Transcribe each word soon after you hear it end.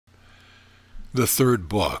The third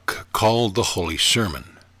book, called the Holy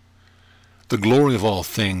Sermon. The glory of all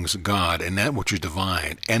things, God, and that which is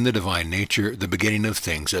divine, and the divine nature, the beginning of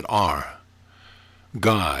things that are.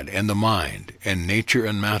 God, and the mind, and nature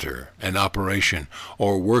and matter, and operation,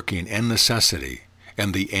 or working and necessity,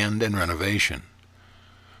 and the end and renovation.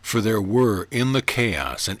 For there were in the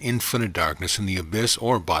chaos an infinite darkness in the abyss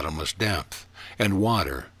or bottomless depth, and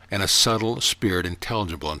water, and a subtle spirit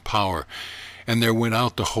intelligible in power, and there went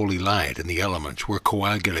out the holy light, and the elements were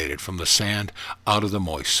coagulated from the sand out of the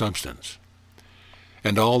moist substance.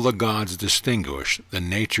 And all the gods distinguished the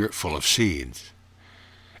nature full of seeds.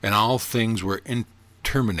 And all things were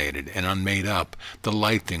interminated and unmade up, the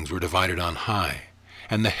light things were divided on high,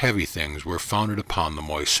 and the heavy things were founded upon the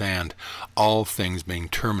moist sand, all things being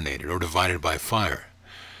terminated or divided by fire.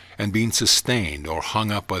 And being sustained or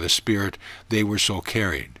hung up by the Spirit, they were so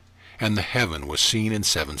carried. And the heaven was seen in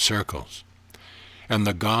 7 circles. And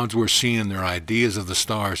the gods were seen in their ideas of the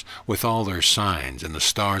stars with all their signs, and the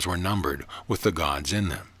stars were numbered with the gods in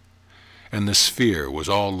them. And the sphere was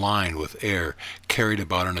all lined with air, carried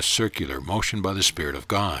about in a circular motion by the Spirit of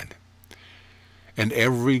God. And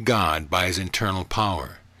every god by his internal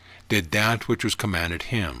power did that which was commanded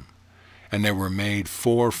him. And there were made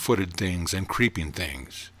 4-footed things and creeping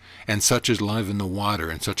things, and such as live in the water,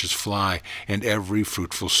 and such as fly, and every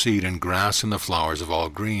fruitful seed, and grass, and the flowers of all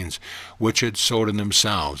greens, which had sowed in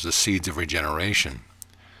themselves the seeds of regeneration.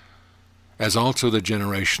 As also the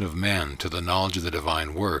generation of men to the knowledge of the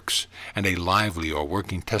divine works, and a lively or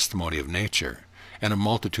working testimony of nature, and a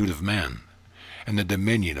multitude of men, and the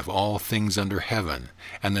dominion of all things under heaven,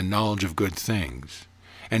 and the knowledge of good things,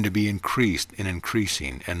 and to be increased in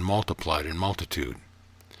increasing, and multiplied in multitude.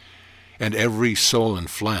 And every soul and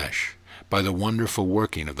flesh, by the wonderful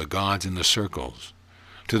working of the gods in the circles,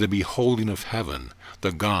 to the beholding of heaven,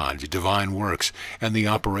 the gods, divine works, and the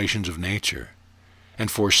operations of nature,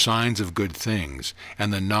 and for signs of good things,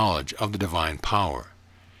 and the knowledge of the divine power,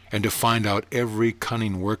 and to find out every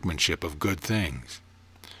cunning workmanship of good things.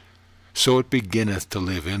 So it beginneth to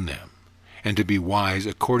live in them, and to be wise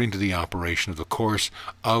according to the operation of the course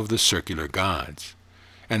of the circular gods,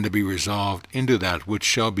 and to be resolved into that which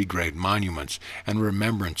shall be great monuments and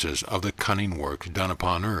remembrances of the cunning works done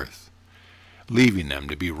upon earth, leaving them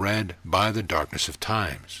to be read by the darkness of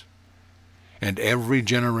times. And every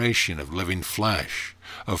generation of living flesh,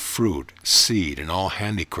 of fruit, seed, and all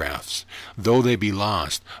handicrafts, though they be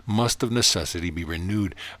lost, must of necessity be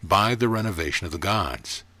renewed by the renovation of the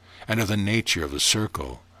gods, and of the nature of the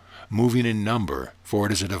circle, moving in number, for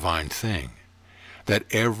it is a divine thing, that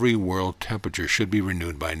every world temperature should be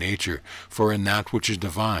renewed by nature, for in that which is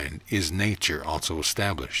divine is nature also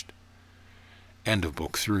established. End of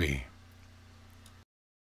Book 3.